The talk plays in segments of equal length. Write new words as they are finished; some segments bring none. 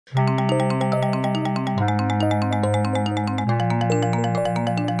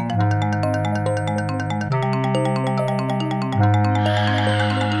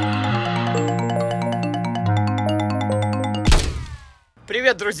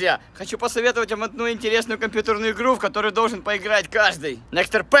Привет, друзья! Хочу посоветовать вам одну интересную компьютерную игру, в которую должен поиграть каждый.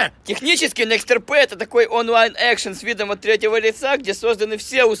 NextRP. Технически NextRP это такой онлайн-экшен с видом от третьего лица, где созданы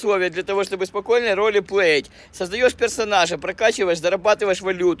все условия для того, чтобы спокойно ролеплеить. Создаешь персонажа, прокачиваешь, зарабатываешь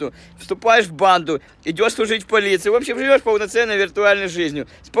валюту, вступаешь в банду, идешь служить в полиции. В общем, живешь полноценной виртуальной жизнью.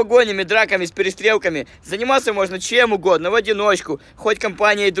 С погонями, драками, с перестрелками. Заниматься можно чем угодно, в одиночку, хоть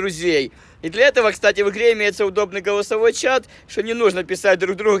компанией друзей. И для этого, кстати, в игре имеется удобный голосовой чат, что не нужно писать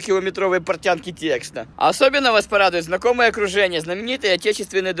друг другу километровые портянки текста. А особенно вас порадует знакомое окружение, знаменитые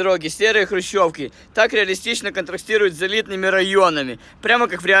отечественные дороги, серые хрущевки. Так реалистично контрастируют с элитными районами, прямо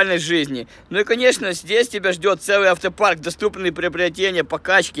как в реальной жизни. Ну и, конечно, здесь тебя ждет целый автопарк, доступный при приобретении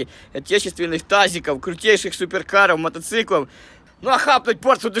покачки отечественных тазиков, крутейших суперкаров, мотоциклов. Ну а хапнуть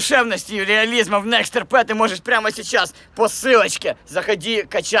порцию душевности и реализма в NextRP ты можешь прямо сейчас по ссылочке. Заходи,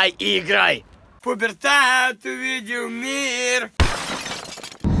 качай и играй. Пубертат увидел мир.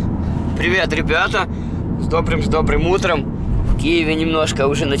 Привет, ребята. С добрым утром. В Киеве немножко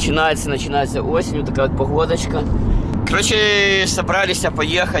уже начинается осенью, такая вот погодочка. Короче, собрались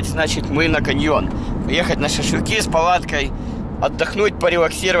поехать, значит, мы на каньон. Поехать на шашлыки с палаткой. Отдохнуть,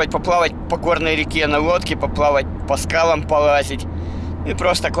 порелаксировать, поплавать по горной реке на лодке, поплавать по скалам, полазить. И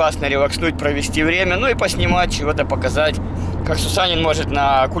просто классно релакснуть, провести время. Ну и поснимать, чего-то показать. Как Сусанин может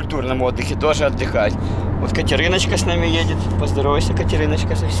на культурном отдыхе тоже отдыхать. Вот Катериночка с нами едет. Поздоровайся,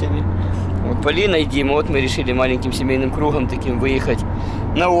 Катериночка, со всеми. Вот Полина и Дима. Вот мы решили маленьким семейным кругом таким выехать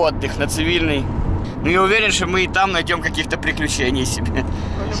на отдых, на цивильный. Ну я уверен, что мы и там найдем каких-то приключений себе.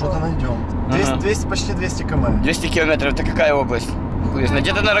 Что-то найдем. 200, почти 200 км. 200 километров, это какая область?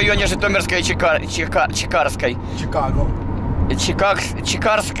 Где-то на районе Житомирской и Чикарской. Чикаго.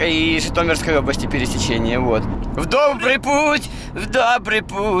 Чикарской и Житомирской области пересечения, вот. В добрый путь,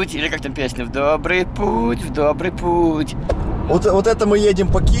 или как там песня? В добрый путь. Вот это мы едем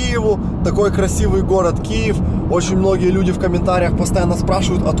по Киеву, такой красивый город Киев. Очень многие люди в комментариях постоянно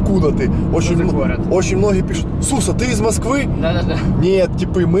спрашивают, откуда ты. Очень многие пишут, Суса, ты из Москвы? Да. Нет,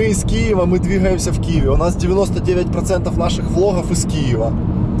 типа мы из Киева, мы двигаемся в Киеве. У нас 99% наших влогов из Киева.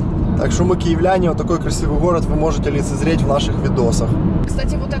 Так что мы киевляне, вот такой красивый город вы можете лицезреть в наших видосах.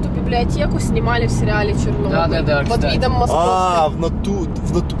 Кстати, вот эту библиотеку снимали в сериале «Чернобыль». Да, под видом московской.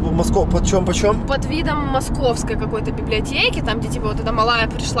 Почем? Под видом московской какой-то библиотеки, там, где типа вот эта малая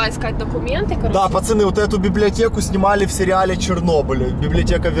пришла искать документы. Короче. Да, пацаны, вот эту библиотеку снимали в сериале «Чернобыль».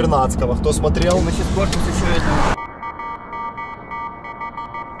 Библиотека Вернадского. Кто смотрел? Значит, корпус еще это...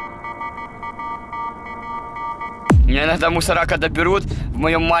 Меня иногда мусора, когда берут, в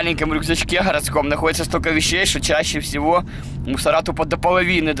моем маленьком рюкзачке городском находится столько вещей, что чаще всего мусора тупо до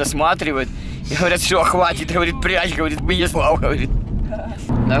половины досматривают. И говорят, все, хватит, говорит, прячь, говорит, Мирослав, говорит.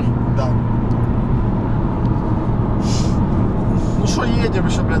 Да? Да. Ну что, едем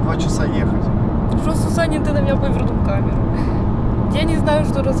еще, блядь, 2 часа ехать. Просто, Саня, ты на меня повернул камеру. Я не знаю,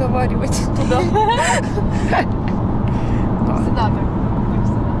 что разговаривать туда. Сюда так.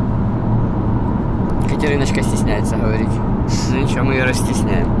 Катериночка стесняется говорить. Ну ничего, мы ее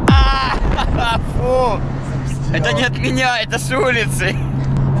растесняем. Фу! Это не от меня, это с улицы.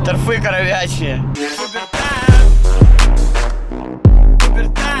 Торфы коровячие.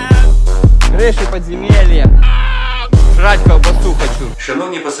 Крыши подземелья. Жрать колбасу хочу.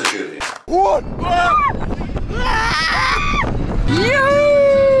 Шановні пасажири.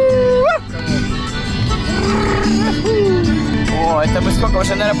 О, это мы сколько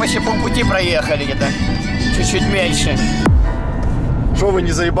уже, наверное, почти полпути проехали где-то. Чуть-чуть меньше. Что, вы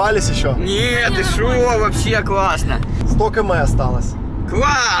не заебались еще? Нет, ты шо, вообще классно. 100 км осталось.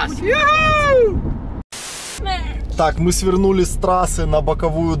 Класс! Так, мы свернули с трассы на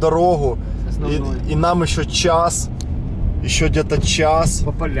боковую дорогу. И нам еще час, еще где-то час.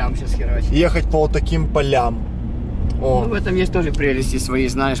 По полям сейчас херачить. Ехать по вот таким полям. О. Ну, в этом есть тоже прелести свои,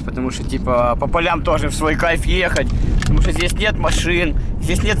 знаешь, потому что, типа, по полям тоже в свой кайф ехать, потому что здесь нет машин,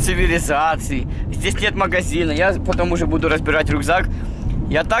 здесь нет цивилизации, здесь нет магазина. Я потом уже буду разбирать рюкзак.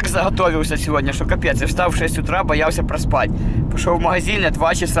 Я так заготовился сегодня, что капец. Я встал в 6 утра, боялся проспать. Пошел в магазин, я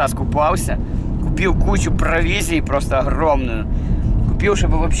 2 часа скупался, купил кучу провизии, просто огромную. Купил,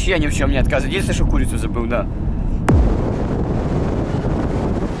 чтобы вообще ни в чем не отказывать. Единственное, что курицу забыл, да.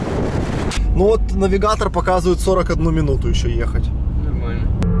 Ну вот навигатор показывает 41 минуту еще ехать. Нормально.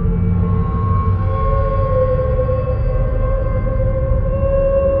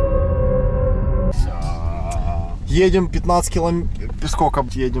 едем 15 километров, сколько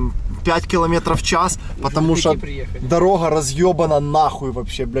едем? 5 километров в час, потому что дорога разъебана нахуй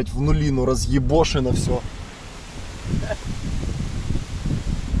вообще, блядь, в нулину, разъебошено все.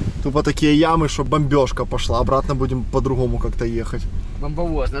 Тупо такие ямы, что бомбежка пошла, обратно будем по-другому как-то ехать.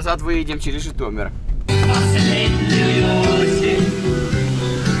 Бомбовоз, назад выедем через Житомир.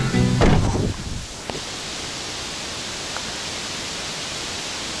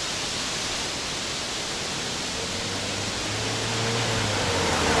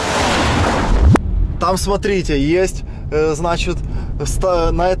 Там, смотрите, есть, значит,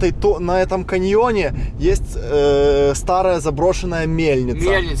 на этом каньоне есть старая заброшенная мельница.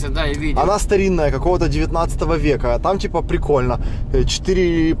 Мельница, да, я видел. Она старинная, какого-то 19 века. Там типа прикольно.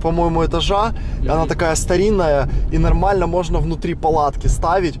 4, по-моему, этажа. Она такая старинная. И нормально можно внутри палатки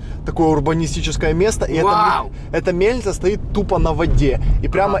ставить. Такое урбанистическое место. И эта мельница стоит тупо на воде. И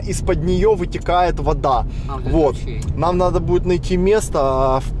прямо из-под нее вытекает вода. Вот. Нам надо будет найти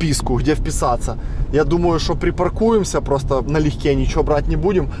место, вписку, где вписаться. Я думаю, что припаркуемся просто налегке, ничего брать не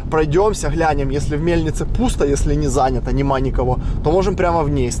будем. Пройдемся, глянем, если в мельнице пусто, если не занято, нема никого, то можем прямо в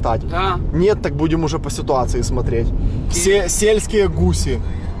ней стать. Да. Нет, так будем уже по ситуации смотреть. Сельские гуси.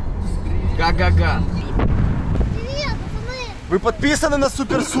 Га-га-га. Привет, пацаны! Вы подписаны на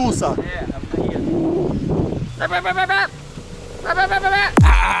Супер Суса?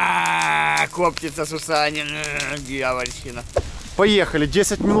 Коптится Сусанин, дьявольщина. Поехали,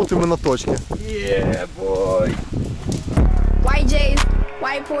 10 минут и мы на точке. Бой. White J's,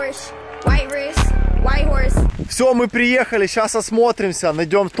 white Porsche, white wrist, white horse. Все, мы приехали, сейчас осмотримся,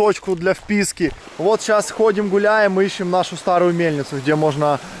 найдем точку для вписки. Вот сейчас ходим, гуляем, мы ищем нашу старую мельницу, где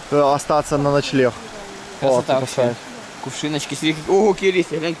можно остаться на ночлег. Красота вообще. Кувшиночки, ого,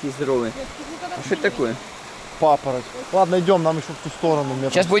 кирисы, глянь, какие здоровые. А что это такое? Папороть. Ладно, идем, нам еще в ту сторону.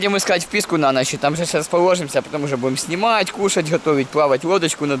 Сейчас будем искать вписку на ночь, там же сейчас положимся, а потом уже будем снимать, кушать, готовить, плавать,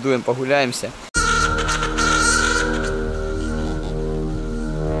 лодочку надуем, погуляемся.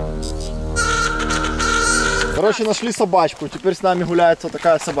 Короче, нашли собачку, теперь с нами гуляет вот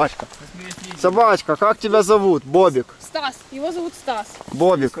такая собачка. Собачка, как тебя зовут? Бобик. Стас, его зовут Стас.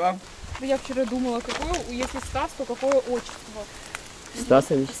 Бобик. Я вчера думала, какое, если Стас, то какое отчество?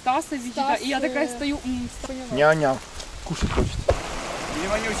 Стасович. Стасович, да. И я такая стою, Няня, кушать хочет. Не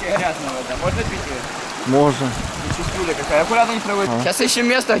вонючая, грязная вода, можно пить ее? Можно. Чистюля какая, аккуратно не проводит. Сейчас ищем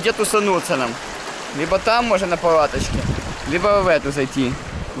место, где тусануться нам. Либо там, можно на палаточке, либо в эту зайти.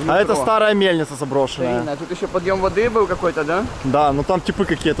 А это старая мельница заброшенная. А тут еще подъем воды был какой-то, да? Да, но там типы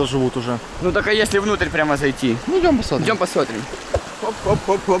какие-то живут уже. Ну так а если внутрь прямо зайти? Ну идем посмотрим. Идем посмотрим.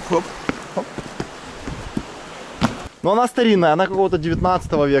 Хоп-хоп-хоп-хоп-хоп. Но она старинная, она какого-то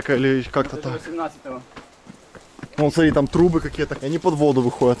 19 века или как-то так. 18-го. Вон, смотри, там трубы какие-то, и они под воду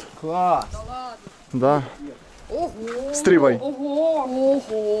выходят. Класс. Да. Ого. Стривай. Ого.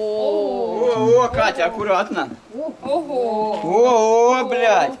 Ого, Катя, аккуратно. Ого. Ого,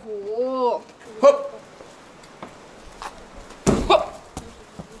 блядь. Ого. Хоп. Хоп.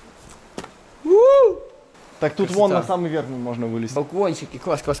 Так тут вон на самый верх можно вылезть. Балкончики,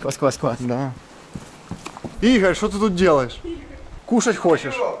 класс, класс, класс, класс, класс. Да. Игорь, что ты тут делаешь? Кушать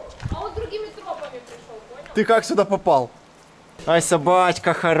хочешь? А он другими тропами пришел, понял? Ты как сюда попал? Ай,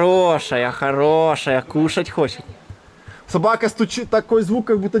 собачка хорошая, хорошая, кушать хочет. Собака стучит, такой звук,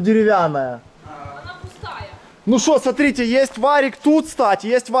 как будто деревянная. Она пустая. Ну что, смотрите, есть варик тут стать,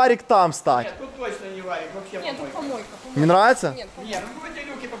 есть варик там стать. Нет, тут точно не варик, вообще Нет, тут помойка. Не нравится? Нет, Нет, ну в эти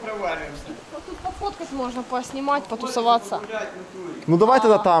люки попровариваемся. тут пофоткать можно, поснимать, потусоваться. Ну давай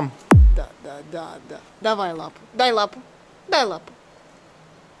тогда там. Да. Давай лапу. Дай лапу. Дай лапу.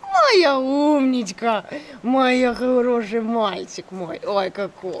 Моя умничка. Моя хороший мальчик мой. Ой,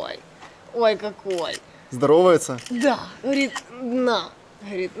 какой. Ой, какой. Здоровается? Да. Говорит, на.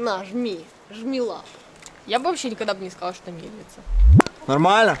 Говорит, на, жми. Жми лапу. Я бы вообще никогда бы не сказала, что мельница.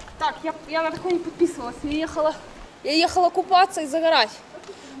 Нормально? Так, я на такое не подписывалась. Я ехала купаться и загорать.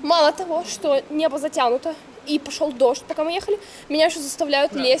 Мало того, что небо затянуто и пошел дождь, пока мы ехали, меня еще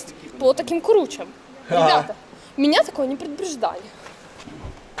заставляют лезть по таким кручам. Ребята, меня такое не предупреждали.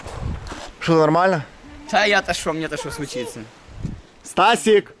 Что, нормально? Да я-то что, мне-то что случится?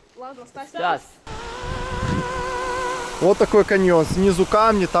 Стасик! Ладно, Стас. Вот такой каньон. Снизу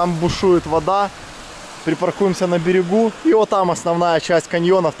камни, там бушует вода. Припаркуемся на берегу. И вот там основная часть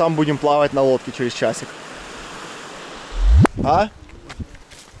каньонов. Там будем плавать на лодке через часик. А?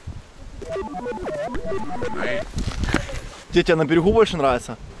 Тебе на берегу больше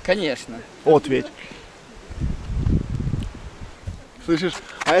нравится? Конечно. Ответь. Слышишь?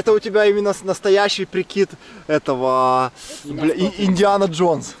 А это у тебя именно настоящий прикид этого Индиана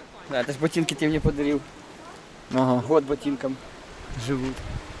Джонс. Да, это ж ботинки ты мне подарил. Ага. Год ботинкам живут.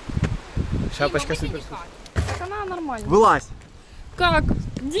 Шапочка супер. Так она нормально. Вылазь. Как?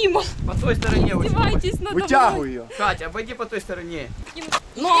 Дима, По той стороне. издевайтесь надо мной. Вытягивай ее. Катя, обойди по той стороне.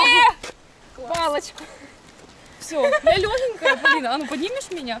 Палочку. Все, я легенькая, Полина. А ну поднимешь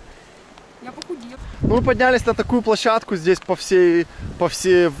меня? Я похудею. Ну, мы поднялись на такую площадку. Здесь во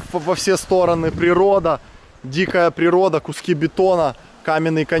все стороны природа. Дикая природа, куски бетона,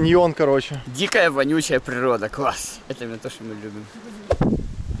 каменный каньон, короче. Дикая вонючая природа. Класс. Это именно то, что мы любим.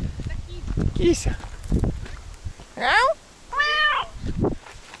 Кися.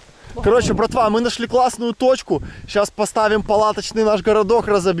 Короче, братва, мы нашли классную точку. Сейчас поставим палаточный наш городок,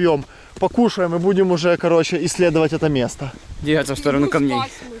 разобьем, покушаем и будем уже, короче, исследовать это место. Двигаться в сторону камней.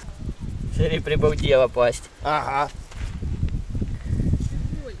 Смотри, прибалдела пасть. Ага.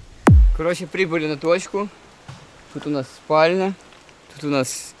 Короче, прибыли на точку. Тут у нас спальня, тут у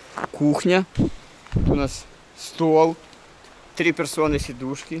нас кухня, тут у нас стол, 3 персоны,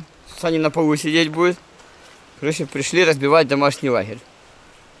 сидушки. Саня на полу сидеть будет. Короче, пришли разбивать домашний лагерь.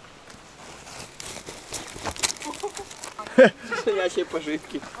 Настоящие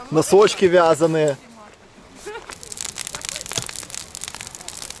пожитки. Носочки вязаные.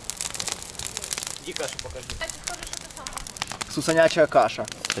 Иди кашу покажи. Сусанячая каша.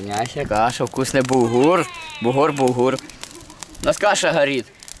 Сусанячая каша, вкусный булгур. Булгур. У нас каша горит.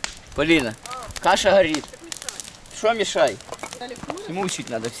 Полина, каша горит. Что мешай? Ему учить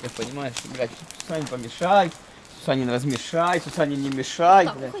надо всех, понимаешь? Блядь, Сусанин помешай, Сусанин размешай, Сусанин не мешай.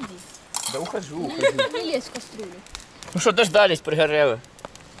 Так, уходи. Да ухожу. Не лезь в кастрюлю. Ну что, дождались, пригорело.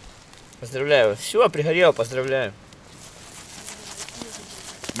 Поздравляю. Все, пригорело, поздравляю.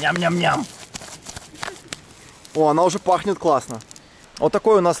 Ням-ням-ням. О, она уже пахнет классно. Вот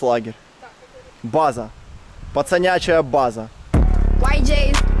такой у нас лагерь. База. Пацанячая база. White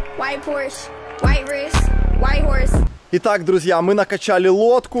J's, white Porsche, white wrist, white horse. Итак, друзья, мы накачали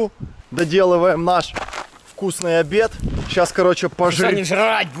лодку. Доделываем наш вкусный обед. Сейчас, короче, Сусанин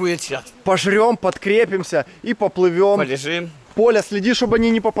жрать будет сейчас. пожрем, подкрепимся и поплывем. Полежим. Поля, следи, чтобы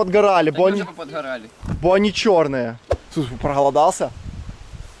они не поподгорали, бо Они они, уже поподгорали. бо они черные. Слушай, проголодался?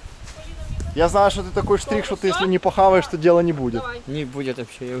 Я знаю, что ты такой штрих, что ты если не похаваешь, то дела не будет. Не будет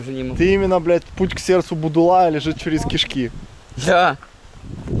вообще, я уже не могу. Ты именно, блядь, путь к сердцу Будулая лежит через кишки. Да.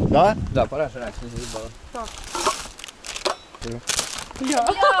 Да? Да, пора жрать, не заебало.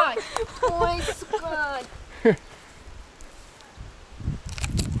 Блядь! Ой, сука!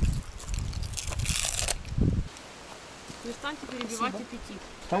 Перестаньте перебивать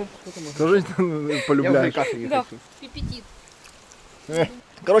аппетит. Скажи, Я полюбляешь. уже кашу не Да, хочу. аппетит.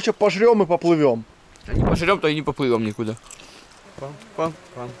 Короче, пожрем и поплывем. А не пожрем, то и не поплывем никуда.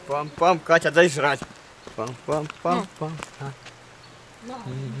 Пам-пам-пам-пам-пам. Катя, дай жрать. Пам-пам-пам-пам.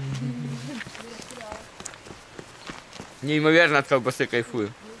 Неимоверно от колбасы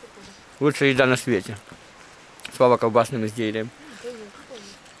кайфую. Лучшая еда на свете. Слава колбасным изделиям.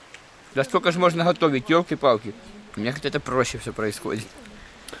 Да сколько же можно готовить, елки-палки. У меня как-то это проще все происходит.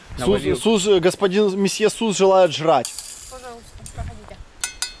 Навалил. Господин месье Сус желает жрать. Пожалуйста, проходите.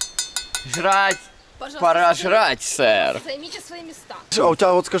 Жрать! Пожалуйста, Пора жрать, сэр. Займите свои места. А у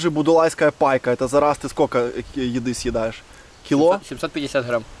тебя вот скажи, будулайская пайка, это за раз ты сколько еды съедаешь? Кило? 750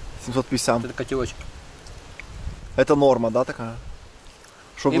 грамм. 750. Это котелочек. Это норма, да, такая?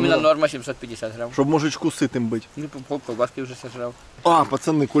 Именно норма 750 грамм. Чтобы мужичку сытым быть. Ну, пол колбаски уже сожрал. А,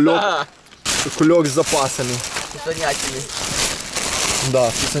 пацаны, кулек, кулек с запасами. Сусанячими.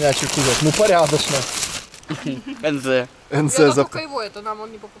 Да, сусанячий кулек. Ну, порядочно. НЗ. НЦ Я за... только его, это нам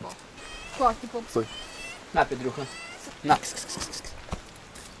он не покупал. Как ты покупал? На, Петрюха. На.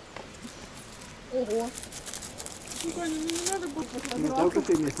 Ого. Ну, только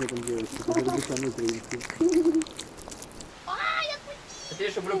ты местником делаешь, это же самый принципы. Смотри,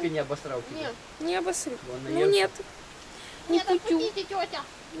 чтобы руки не обосрал. Нет, не обосри. Вон, Ну наелся. нет. Не Нет, кутю. отпустите, тетя.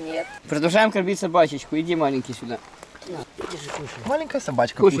 Нет. Продолжаем кормить собачечку. Иди, маленький, сюда. Маленькая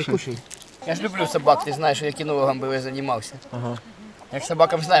собачка Кушай, кушает. кушай. Я ж люблю собак, ты знаешь, я кинологом был и занимался. Ага. Я к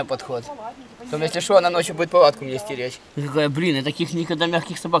собакам знаю подход. Потом, если что, она ночью будет палатку мне стеречь. И такая, блин, я таких никогда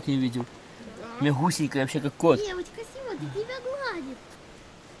мягких собак не видел. Мягусенькая, вообще как кот. Девочка, смотри, тебя гладит.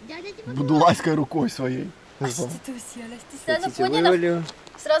 Дядя тебя Будулайской рукой своей. Ты уселась. Ты Я сразу тебя поняла, вывалю.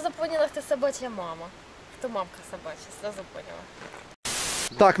 сразу поняла, что собачья мама. Что мамка собачья, сразу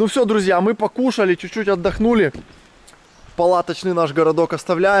поняла. Так, ну все, друзья, мы покушали, чуть-чуть отдохнули. Палаточный наш городок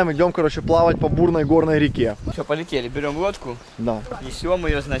оставляем. Идем, короче, плавать по бурной горной реке. Все, полетели, берем лодку, Да. несем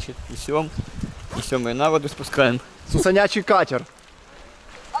ее, значит, несем ее на воду, спускаем. Сусанячий катер.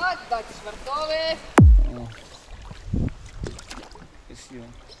 Отдать швартовы. Красиво.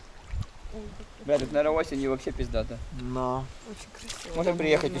 Бля, тут, наверное, осенью вообще пиздато. Да. Очень красиво. Можно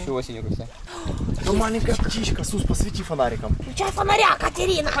приехать еще осенью как-то. Ну маленькая птичка, Сус, посвети фонариком. Включай фонаря,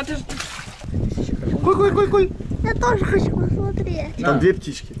 Катерина! Коль. Я тоже хочу посмотреть. Там две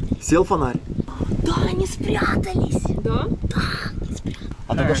птички. Сел фонарь. Да, они спрятались. Да? Да, они спрятались.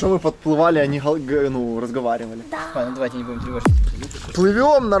 А только что мы подплывали, они разговаривали. Ладно, давайте не будем тревожить.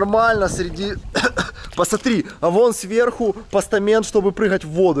 Плывем нормально среди... Посмотри, а вон сверху постамент, чтобы прыгать в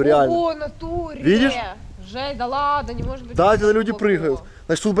воду, реально. О, натуре. Видишь? Жень, да ладно, не может быть. Да, это люди прыгают.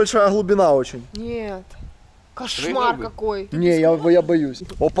 Значит, тут большая глубина очень. Нет. Кошмар какой. Не, я боюсь.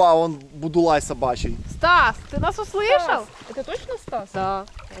 Опа, он будулай собачий. Стас, ты нас услышал? Это точно Стас? Да,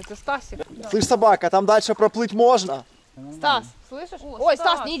 это Стасик. Да. Слышь, собака, там дальше проплыть можно? Стас, слышишь? Ой,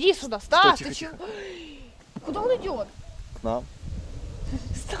 Стас, не иди сюда. Стас, ты чего? Куда он идет? Да.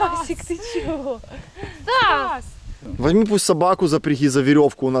 Стасик, ты чего? Стас! Возьми пусть собаку, запряги за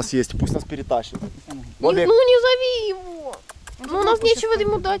веревку, у нас есть, пусть нас перетащит. Бобик. Ну не зови его. Ну у нас нечего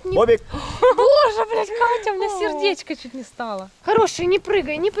ему дать. Бобик. Боже, блядь, Катя, у меня сердечко чуть не стало. Хороший, не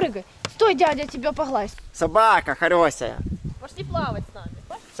прыгай, не прыгай. Стой, дядя, тебя погладь. Собака хорошая. Пошли плавать с нами.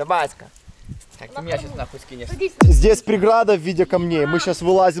 Собачка. Так, ты меня сейчас нахуй скинешь. Здесь преграда в виде камней. Мы сейчас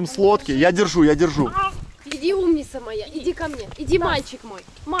вылазим с лодки. Я держу. Иди, умница моя, иди ко мне. Иди, мальчик мой.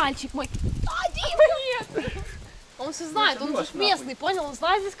 Мальчик мой. А, Дима! Нет! Он все знает, он же местный, понял? Он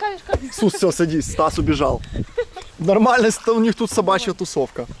знает здесь как. Сус, все, садись. Стас убежал. Нормально, у них тут собачья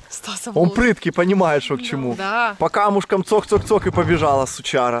тусовка. Стаса Он прыткий, понимает, что к чему. Да. По камушкам цок-цок-цок и побежала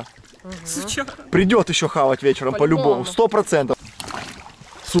сучара. Придет еще хавать вечером по-любому. 100%.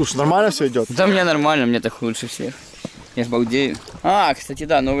 Слушай, нормально все идет? Да мне нормально, мне так лучше всех. Я ж балдею. А, кстати,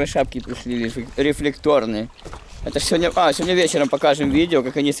 да, новые шапки пришли, рефлекторные. Это ж сегодня вечером покажем видео,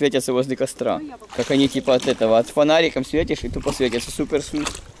 как они светятся возле костра. Как они типа от фонариком светишь и тупо светятся. Супер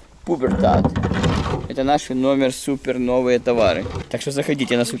пубертат. Это наш номер супер новые товары. Так что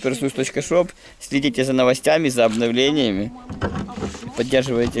заходите на supersus.shop, следите за новостями, за обновлениями.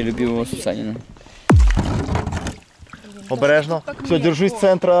 Поддерживайте любимого Сусанина. Обережно. Все, держись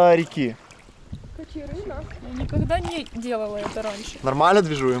центра реки. Я никогда не делала это раньше. Нормально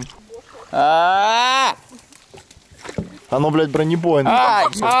движуем? Ай! Оно, блядь, бронебойное.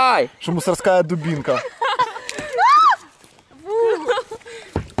 Ай! Что мусорская дубинка.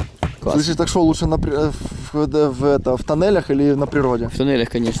 Слышишь, так что лучше в тоннелях или на природе? В туннелях,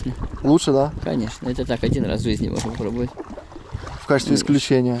 конечно. Лучше, да? Конечно. Это так, один раз в жизни можно попробовать. В качестве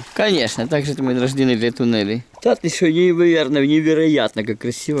исключения. Конечно, так же мы рождены для туннелей. Да, еще невероятно, как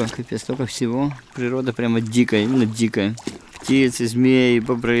красиво. Капец, столько всего. Природа прямо дикая, именно дикая. Птицы, змеи,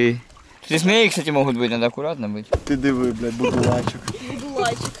 бобры. Змеи, кстати, могут быть, надо аккуратно быть. Ты диви, блядь, будулачик.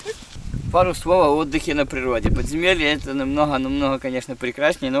 Пару слов о отдыхе на природе. Подземелье это намного, конечно,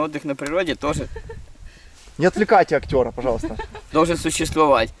 прекраснее, но отдых на природе тоже Не отвлекайте актера, пожалуйста. должен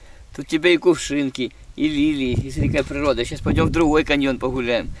существовать. Тут тебе и кувшинки, и лилии, и дикая природа. Сейчас пойдем в другой каньон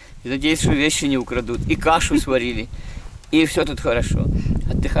погуляем. И надеюсь, что вещи не украдут. И кашу сварили. И все тут хорошо.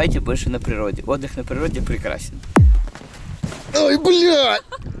 Отдыхайте больше на природе. Отдых на природе прекрасен. Ой, блядь!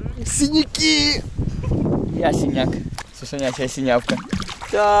 Синяки! Я синяк. Сусанячая синявка.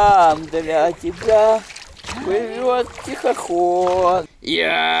 Там для тебя плывет тихоход.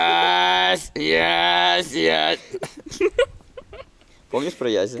 Ясь. Помнишь про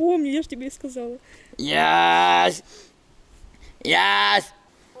Язя? Помню, я же тебе и сказала. Ясь.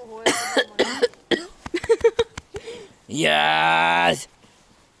 Ясь.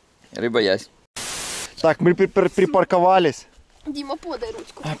 Рыба ясь. Так, мы припарковались. Дима, подай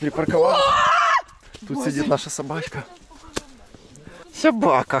ручку. Припарковались. Тут сидит наша собачка.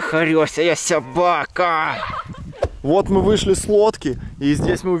 Собака, хорошая собака. Вот мы вышли с лодки, и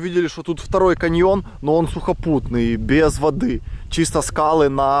здесь мы увидели, что тут второй каньон, но он сухопутный, без воды. Чисто скалы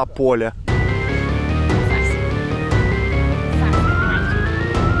на поле.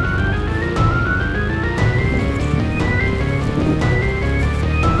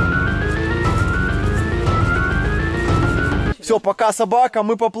 Все, пока, собака,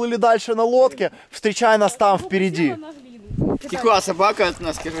 мы поплыли дальше на лодке. Встречай нас там впереди. Текла собака от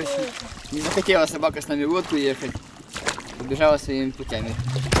нас, короче. Не захотела собака с нами в лодку ехать. Убежала своими путями.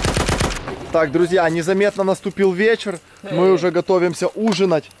 Так, друзья, незаметно наступил вечер. Мы уже готовимся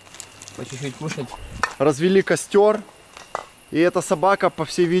ужинать. По чуть-чуть кушать. Развели костер. И эта собака, по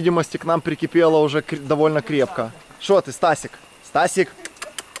всей видимости, к нам прикипела уже довольно крепко. Что ты, Стасик? Стасик?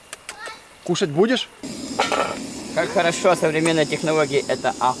 Кушать будешь? Как хорошо современная технология,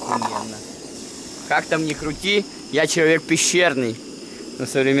 это охуенно. Как там ни крути, я человек пещерный, но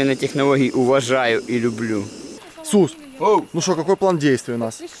современные технологии уважаю и люблю. Сус, Оу. Ну что, какой план действий у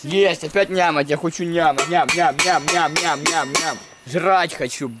нас? Есть, опять нямать, я хочу нямать, ням. Жрать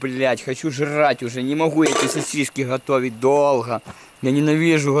хочу, блядь, хочу жрать уже, не могу эти сосиски готовить долго. Я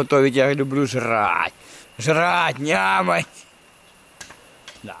ненавижу готовить, я люблю жрать. Жрать, нямать.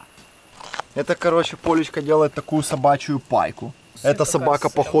 Да. Это, короче, Полечка делает такую собачью пайку. Эта собака,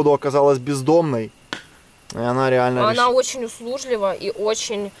 походу, оказалась бездомной. И она реально... Она очень услужлива и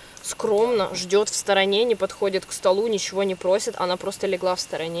очень скромно ждет в стороне, не подходит к столу, ничего не просит. Она просто легла в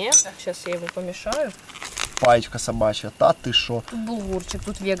стороне. Сейчас я его помешаю. Паечка собачья, та ты шо. Тут булгурчик,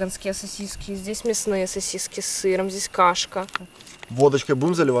 тут веганские сосиски, здесь мясные сосиски с сыром, здесь кашка. Водочкой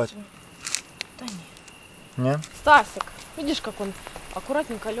будем заливать? Да нет. Не? Стасик, видишь, как он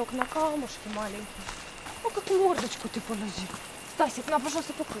аккуратненько лег на камушки маленькие. Ну, как мордочку ты положи. Стасик, на,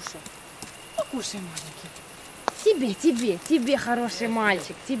 пожалуйста, покушай. Покушай, маленький. Тебе, хороший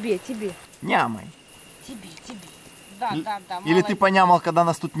мальчик, тебе. Нямай. Тебе. Да, Или ты понямал, когда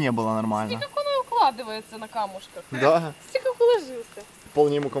нас тут не было нормально? как он укладывается на камушках. Да. Смотри, как уложился.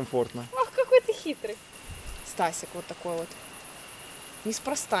 Вполне ему комфортно. Ах, какой ты хитрый. Стасик вот такой вот.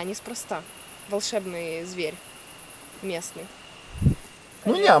 Неспроста. Волшебный зверь местный.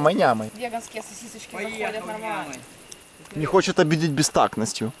 Ну, нямай. Веганские сосисочки заходят нормально. Не хочет обидеть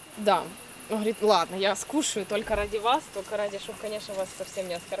бестактностью. Да. Он говорит, ладно, я скушаю только ради вас, только ради, чтобы, конечно, вас совсем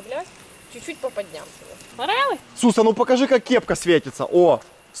не оскорблять. Чуть-чуть поподням себе. Понравилось? Суса, ну покажи, как кепка светится. О,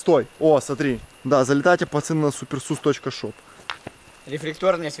 стой. О, смотри. Да, залетайте, пацаны, на supersus.shop.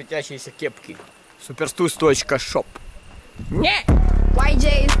 Рефлекторные светящиеся кепки. supersus.shop. White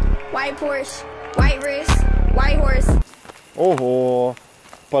J's, white Porsche, white wrist, white horse. Ого,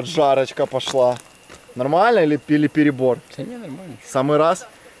 поджарочка пошла. Нормально или перебор? Да не, нормально. Самый раз?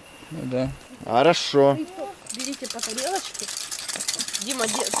 Ну да. Хорошо. Берите по тарелочке. Дима,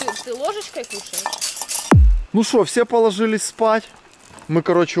 ты ложечкой кушаешь? Ну что, все положились спать. Мы,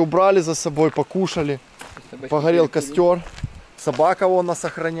 короче, убрали за собой, покушали. Погорел костер. Собака вон нас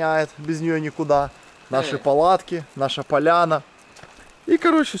охраняет, без нее никуда. Наши палатки, наша поляна. И,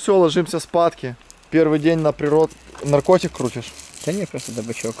 короче, все, ложимся спадки. Первый день на природе. Наркотик крутишь? Да не, просто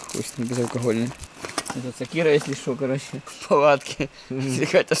табачок вкусный, безалкогольный. Это Сакира, если что, короче, в палатке. Если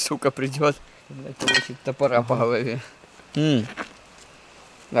какая-то сука придет, получит топора по голове.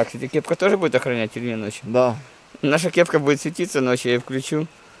 Да, кстати, кепка тоже будет охранять или не ночью? Да. Наша кепка будет светиться ночью, я ее включу.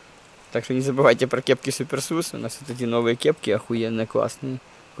 Так что не забывайте про кепки Суперсус. У нас вот эти новые кепки охуенные, классные,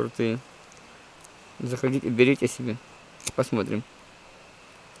 крутые. Заходите, берите себе. Посмотрим.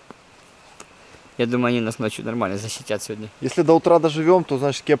 Я думаю, они нас ночью нормально защитят сегодня. Если до утра доживем, то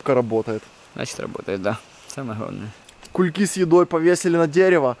значит кепка работает. Значит, работает, да. Самое главное. Кульки с едой повесили на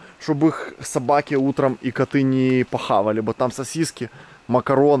дерево, чтобы их собаки утром и коты не похавали. Бо там сосиски,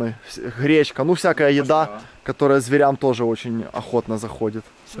 макароны, гречка, ну всякая еда, которая зверям тоже очень охотно заходит.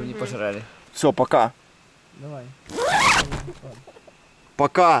 Чтобы не пожрали. Все, пока. Давай.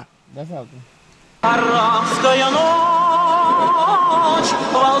 Пока. До завтра. Арабская ночь,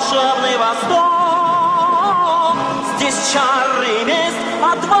 волшебный восток. Здесь чары, месть,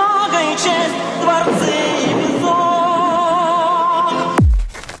 отвага и честь, дворцы и песок.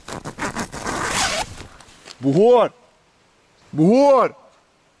 Бугор! Бугор!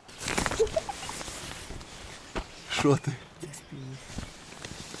 Что ты?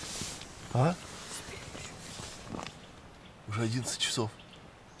 А? Уже 11 часов.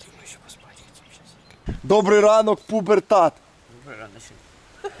 Добрий ранок, пубертат. Добрый ранок.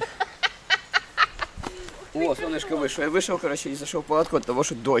 О, солнышко вышло. Я вышел, короче, и зашел в палатку от того,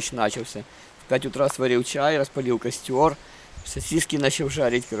 что дождь начался. В 5 утра сварил чай, распалил костер, сосиски начал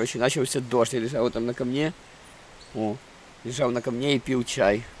жарить, короче, начался дождь. Я лежал там на камне. О, лежал на камне и пил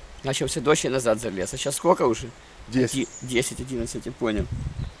чай. Начался дождь, я назад залез. А сейчас сколько уже? 10. 10-11, я понял.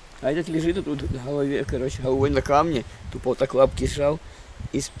 А этот лежит тут на голове, короче, головой на камне, тупо вот так лапки сжал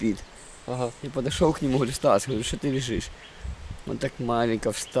и спит. Ага. Я подошел к нему, говорю, Стас, говорю, что ты лежишь? Он так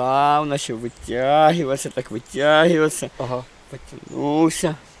маленько встал, начал вытягиваться, Ага.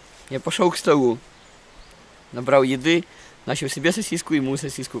 потянулся. Я пошел к столу, набрал еды, начал себе сосиску, ему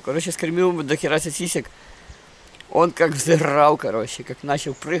сосиску. Короче, скормил ему до хера сосисек. Он как взырал, короче, как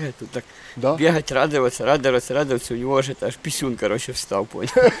начал прыгать, тут так Да? бегать, радоваться. У него же аж писюн, короче, встал, понял.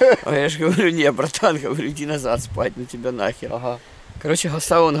 А я же говорю, не, братан, говорю, иди назад спать, ну тебя нахер. Ага. Короче,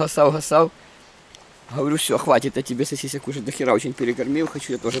 гасал. Говорю, все, хватит, я тебе сосисек уже до хера очень перекормил,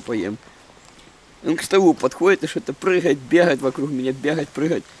 хочу, я тоже поем. Он к столу подходит и что-то прыгает, бегает вокруг меня,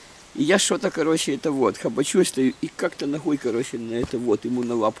 прыгает. И я что-то, короче, это вот, хабачу стою и как-то ногой, короче, на это вот, ему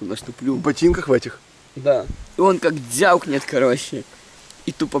на лапу наступлю. В ботинках в этих? Да. И он как дзявкнет, короче.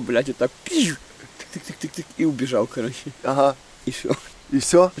 И тупо, блядь, вот так, пью, тык-тык-тык-тык, и убежал, короче. Ага. И все. И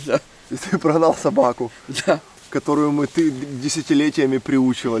все? Да. И ты прогнал собаку, Да. которую ты десятилетиями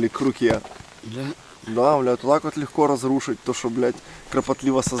приучивали к руке. Да. Да, блядь, вот так вот легко разрушить то, что, блядь,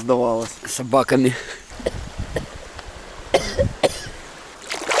 кропотливо создавалось. Собаками.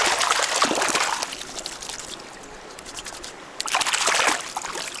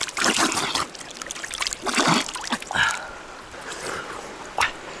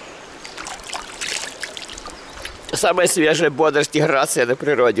 Самая свежая бодрость и грация на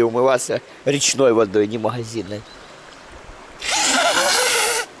природе. Умываться речной водой, не магазинной.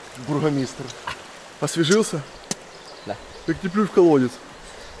 Бургомистр. Освежился? Да. Так не плюй в колодец.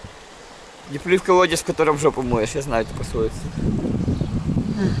 Не плюй в колодец, в котором жопу моешь. Я знаю эту пословицу.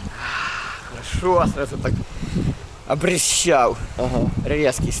 Хорошо, сразу так обрещал. Ага.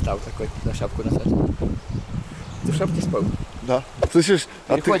 Резкий стал такой, на шапку назад. Ты в шапке спал? Да. Слышишь,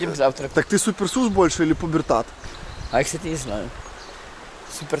 Переходим к завтраку. Так ты суперсус больше или пубертат? А я, кстати, не знаю.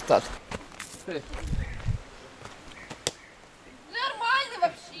 Супертат. Нормально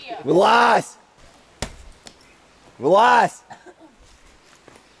вообще. Вылазь! Вылазь!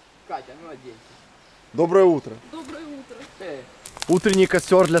 Катя, ну оденься. Доброе утро. Доброе утро. Утренний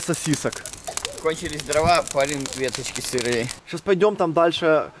костер для сосисок. Кончились дрова, палим веточки сырые. Сейчас пойдем, там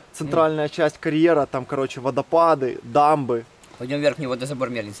дальше центральная часть карьера, там, короче, водопады, дамбы. Пойдем вверх, мне водозабор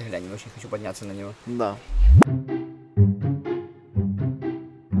мельницы глянем, очень хочу подняться на него. Да.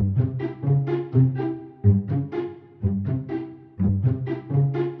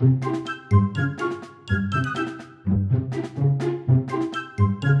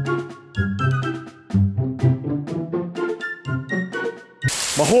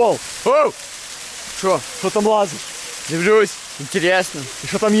 Могол! Оу! Що? Що там лазиш? Дивлюсь, интересно. І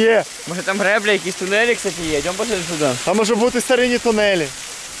що там є? Может там гребля, якісь туннелі, кстати, є. Идем посмотрим сюда. Там може бути старинні тунелі.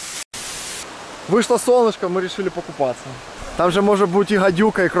 Вийшло сонечко, ми вирішили покупатися. Там же може бути і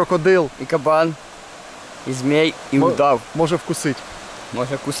гадюка, і крокодил. И кабан, и змей, и удав. Може вкусить.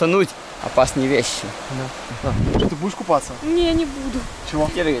 Можно кусануть. Опасные вещи. Что, ты будешь купаться? Не, не буду. Чего?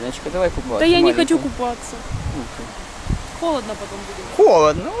 Кириночка, давай купаться. Да я не маленькая. хочу купаться. Холодно потом будет.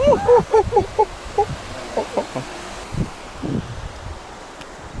 Холодно.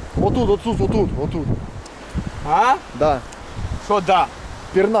 Вот тут, вот тут, вот тут, вот тут. А? Да. Что да?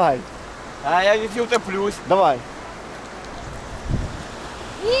 Пирнай. А я ведь утоплюсь. Давай.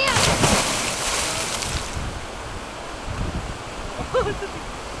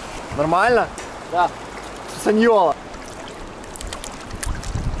 Нормально? Да. Саньола.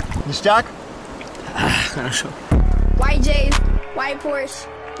 Ништяк? Хорошо. White J's, white Porsche,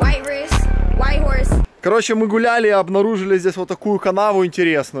 white wrist, white horse. Короче, мы гуляли и обнаружили здесь вот такую канаву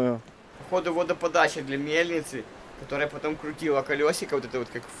интересную. Походу водоподача для мельницы, которая потом крутила колесико, вот это вот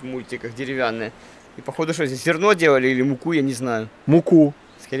как в мультиках, деревянное. И походу что здесь, зерно делали или муку, я не знаю. Муку.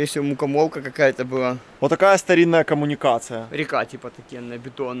 Скорее всего мукомолка какая-то была. Вот такая старинная коммуникация. Река типа такенная,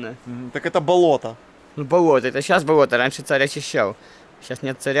 бетонная. Так это болото. Ну болото, это сейчас болото, раньше царь очищал. Сейчас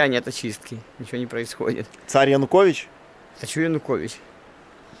нет царя, нет очистки, ничего не происходит. Царь Янукович А что Янукович?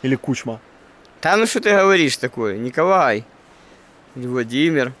 или Кучма? Да ну что ты говоришь такое, Николай или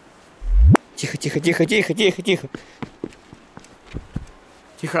Владимир? Тихо, тихо, тихо, тихо, тихо, тихо.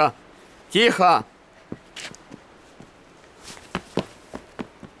 Тихо, тихо.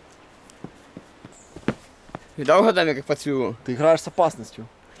 Видал годами, как подцвело? Ты играешь с опасностью.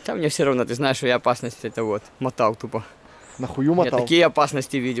 Да мне все равно, ты знаешь, что я опасность это вот, мотал тупо. Нахую Я мотал? такие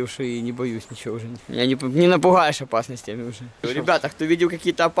опасности видел, что и не боюсь ничего уже. Меня не напугаешь опасностями уже. Ребята, кто видел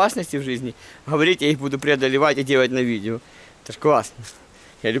какие-то опасности в жизни, говорите, я их буду преодолевать и делать на видео. Это ж классно.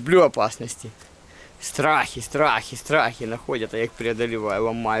 Я люблю опасности. Страхи, страхи, страхи находят, а я их преодолеваю,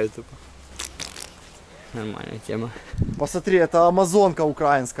 ломаю тупо. Нормальная тема. Посмотри, это амазонка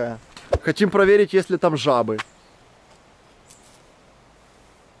украинская. Хотим проверить, есть ли там жабы.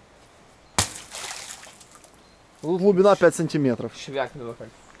 Тут глубина 5 сантиметров. Швякнуло как.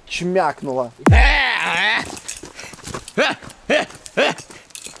 Чмякнула.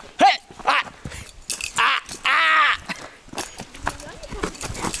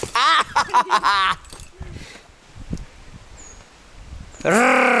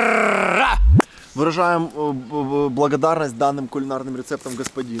 Выражаем благодарность данным кулинарным рецептам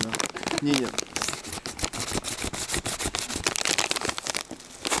господина. Не-не.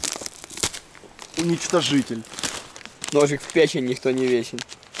 Уничтожитель. Ножик в печень никто не весит.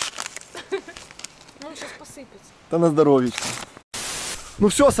 Он сейчас посыпется. Да на здоровечко. Ну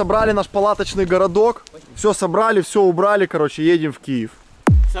все, собрали наш палаточный городок. Все собрали, все убрали, короче, едем в Киев.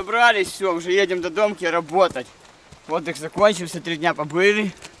 Собрались, все, уже едем до домки работать. Отдых закончился, 3 дня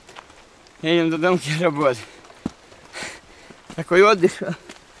побыли. Едем до домки работать. Такой отдых.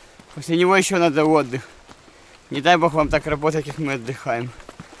 После него еще надо отдых. Не дай бог вам так работать, как мы отдыхаем.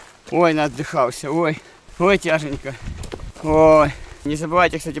 Ой, наотдыхался. Ой, ой, тяженько. Ой. Не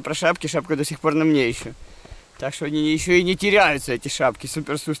забывайте, кстати, про шапки. Шапка до сих пор на мне еще. Так что они еще и не теряются, эти шапки.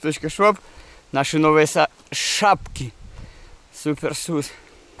 Суперсус.шоп. Наши новые шапки. Суперсус.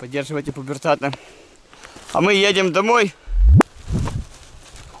 Поддерживайте пубертатно. А мы едем домой.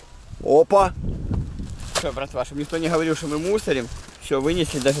 Опа. Все, братва, чтобы никто не говорил, что мы мусорим. Все,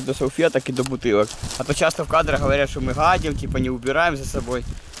 вынесли даже до салфеток и до бутылок. А то часто в кадрах говорят, что мы гадим, типа не убираем за собой.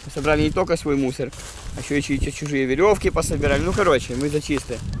 Мы собрали не только свой мусор, а еще и чужие веревки пособирали. Ну, короче, мы за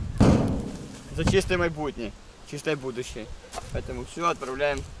чистое. За чистое майбутнее. Чистое будущее. Поэтому все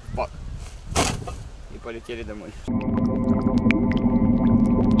отправляем в бак. И полетели домой.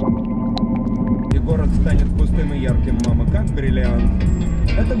 И город станет пустым и ярким, мама, как бриллиант.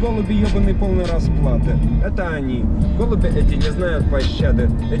 Это голуби ебаные полной расплаты. Это они. Голуби эти не знают пощады.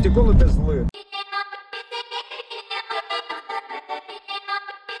 Эти голуби злы.